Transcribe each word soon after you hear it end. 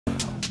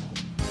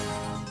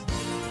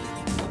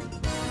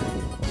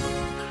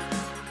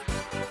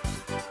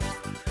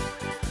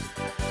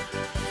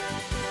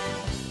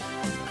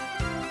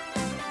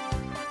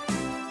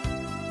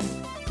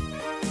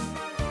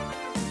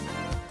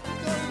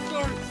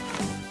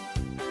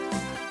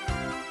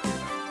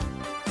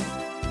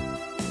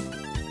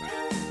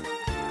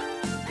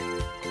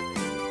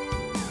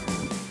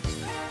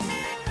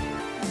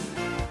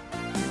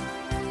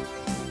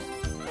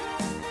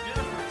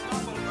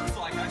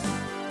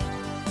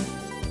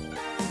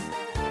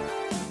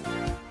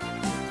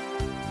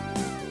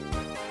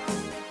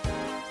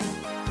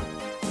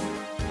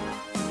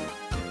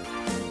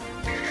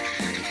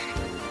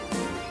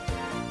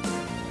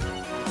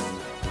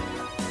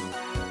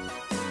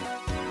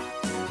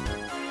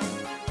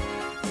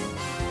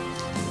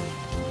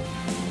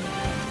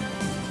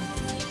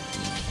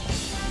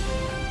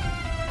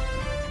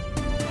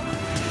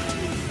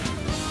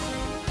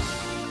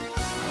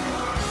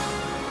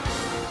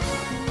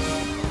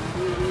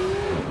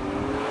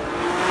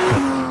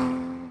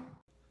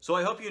So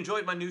I hope you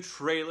enjoyed my new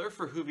trailer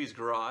for Hoovies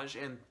Garage,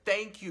 and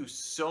thank you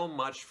so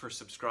much for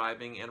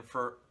subscribing and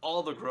for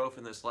all the growth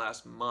in this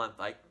last month.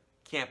 I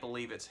can't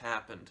believe it's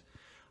happened.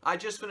 I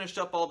just finished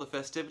up all the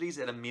festivities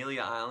at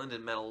Amelia Island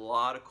and met a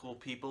lot of cool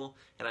people,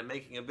 and I'm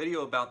making a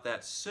video about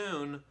that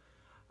soon.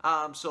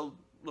 So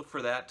look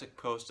for that to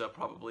post up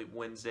probably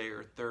Wednesday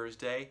or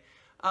Thursday.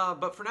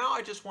 But for now,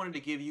 I just wanted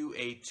to give you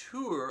a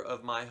tour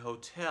of my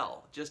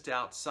hotel just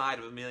outside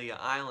of Amelia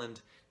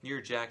Island near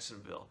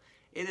Jacksonville.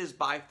 It is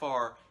by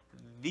far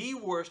the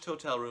worst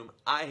hotel room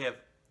I have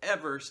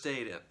ever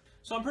stayed in.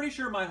 So I'm pretty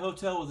sure my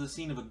hotel was the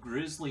scene of a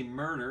grisly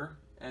murder.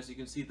 As you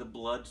can see, the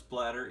blood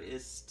splatter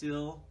is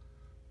still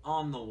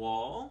on the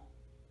wall.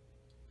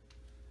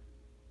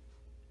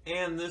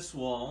 And this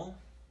wall.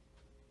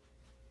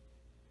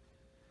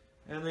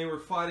 And they were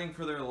fighting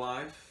for their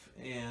life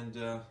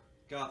and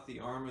got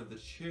the arm of the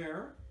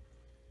chair.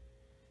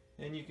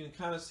 And you can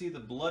kind of see the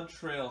blood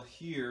trail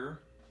here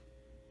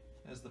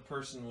as the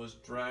person was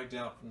dragged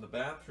out from the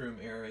bathroom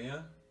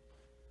area.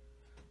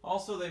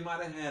 Also, they might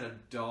have had a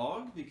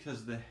dog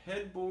because the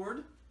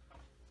headboard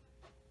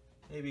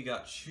maybe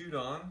got chewed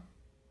on.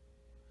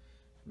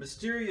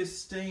 Mysterious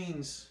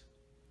stains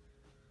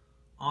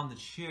on the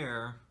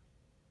chair.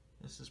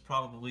 This is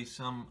probably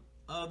some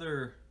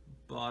other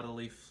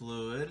bodily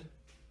fluid.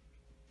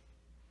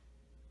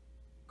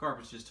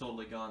 Carpet's just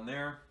totally gone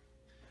there.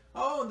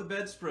 Oh, and the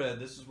bedspread.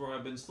 This is where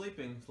I've been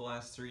sleeping for the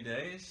last 3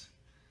 days.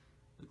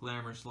 The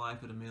glamorous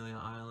life at Amelia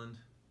Island.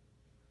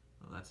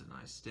 Oh, that's a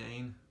nice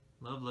stain.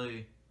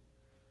 Lovely.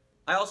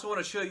 I also want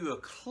to show you a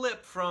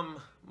clip from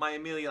my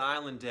Amelia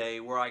Island day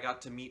where I got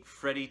to meet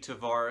Freddie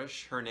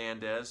Tavares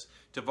Hernandez.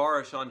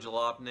 Tavares on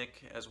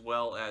Jalopnik, as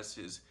well as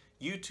his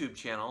YouTube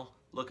channel.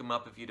 Look him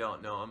up if you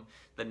don't know him.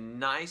 The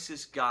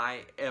nicest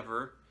guy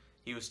ever.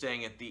 He was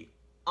staying at the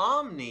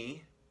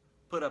Omni,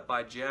 put up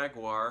by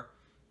Jaguar,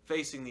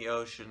 facing the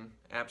ocean.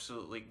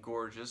 Absolutely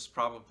gorgeous.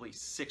 Probably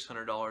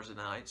 $600 a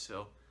night,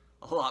 so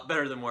a lot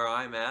better than where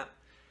I'm at.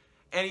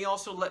 And he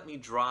also let me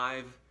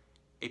drive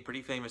a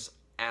pretty famous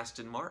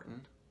Aston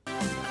Martin. You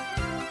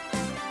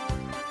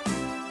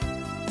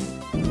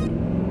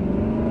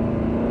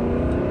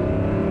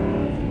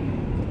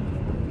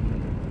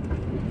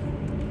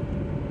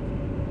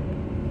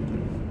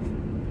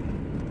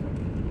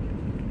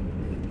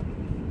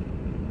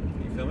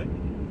filming?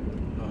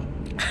 Oh.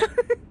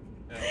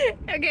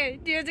 Yeah. Okay,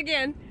 do it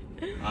again.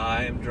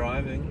 I am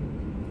driving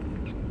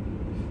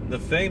the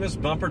famous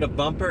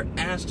bumper-to-bumper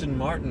Aston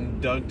Martin,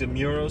 Doug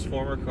DeMuro's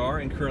former car,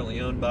 and currently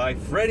owned by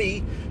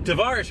Freddie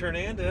Tavares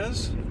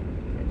Hernandez.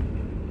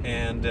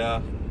 And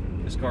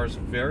this car is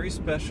very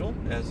special,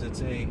 as it's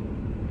the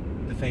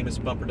famous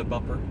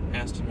bumper-to-bumper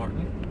Aston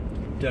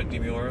Martin. Doug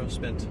DeMuro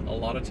spent a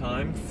lot of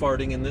time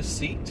farting in this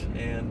seat,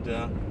 and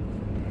I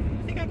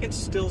think I can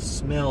still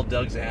smell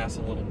Doug's ass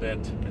a little bit.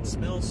 It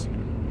smells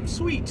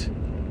sweet,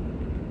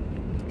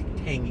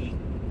 tangy.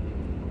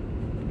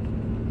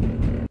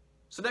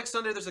 So next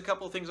Sunday, there's a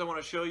couple of things I want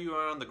to show you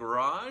around the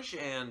garage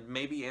and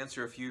maybe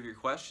answer a few of your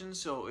questions.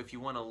 So if you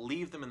want to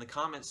leave them in the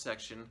comments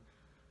section,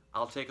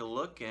 I'll take a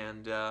look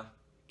and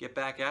get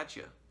back at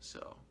you.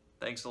 So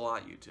thanks a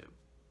lot, YouTube.